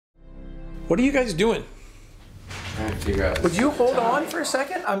What are you guys doing? Trying to figure out. Would you hold on for a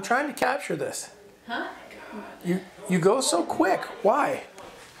second? I'm trying to capture this. Huh? You go so quick. Why?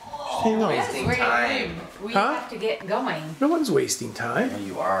 Wasting time. We Huh? have to get going. No one's wasting time. Yeah,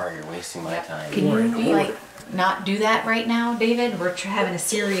 you are. You're wasting my time. Can you like not do that right now, David? We're having a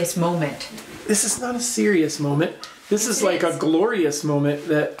serious moment. This is not a serious moment. This is like a glorious moment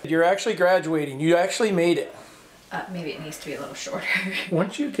that you're actually graduating. You actually made it. Maybe it needs to be a little shorter.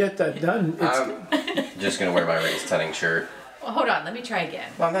 Once you get that done, it's... I'm just gonna wear my race tutting shirt. Well, hold on. Let me try again.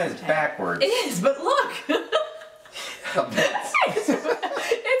 Well, that is backwards. It is, but look.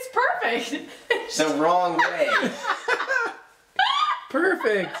 It's perfect. The wrong way.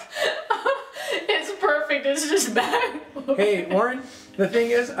 Perfect. It's perfect. It's just back. Hey, Warren, the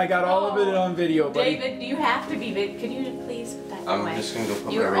thing is, I got all of it on video, buddy. David, do you have to be? Can you please put that away? I'm just gonna go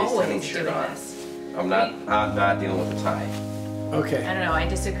put You're my race tutting always shirt doing on. this. I'm not dealing with the tie. Okay. I don't know. I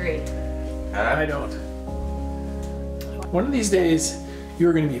disagree. I don't. One of these days,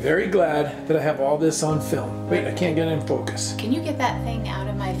 you're going to be very glad that I have all this on film. Wait, I can't get in focus. Can you get that thing out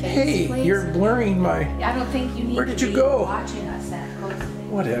of my face, Hey, please? you're blurring my... I don't think you need Where did to you be go? watching us that closely.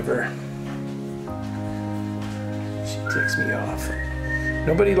 Whatever. She ticks me off.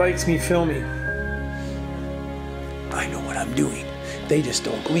 Nobody likes me filming. I know what I'm doing. They just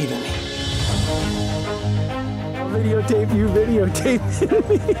don't believe in me. I'll videotape you, videotape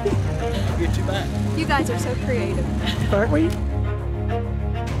me. You're too bad. You guys are so creative. Aren't we?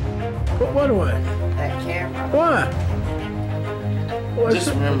 What do I? That camera. What? What's Just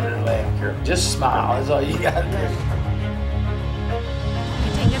remember to laugh, girl. Just smile. That's all you gotta do.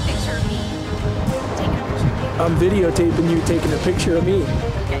 You taking a picture of me? Taking a picture of you? I'm videotaping you taking a picture of me.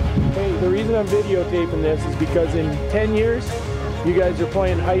 Okay. Hey, the reason I'm videotaping this is because in 10 years, you guys are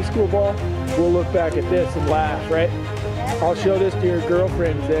playing high school ball. We'll look back at this and laugh, right? I'll show this to your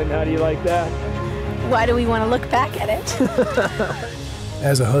girlfriends then. How do you like that? Why do we want to look back at it?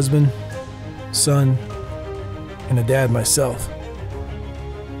 As a husband, son, and a dad myself,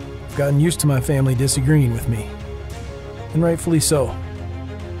 I've gotten used to my family disagreeing with me, and rightfully so.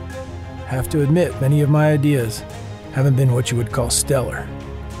 Have to admit, many of my ideas haven't been what you would call stellar.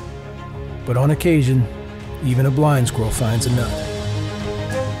 But on occasion, even a blind squirrel finds a nut.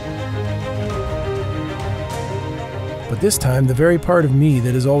 But this time, the very part of me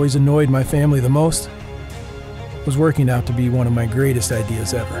that has always annoyed my family the most was working out to be one of my greatest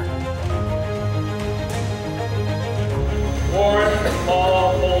ideas ever. Warren,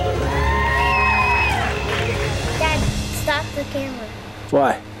 Paul, hold it. Dad, stop the camera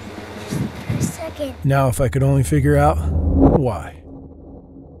Why? for a second. Now if I could only figure out why.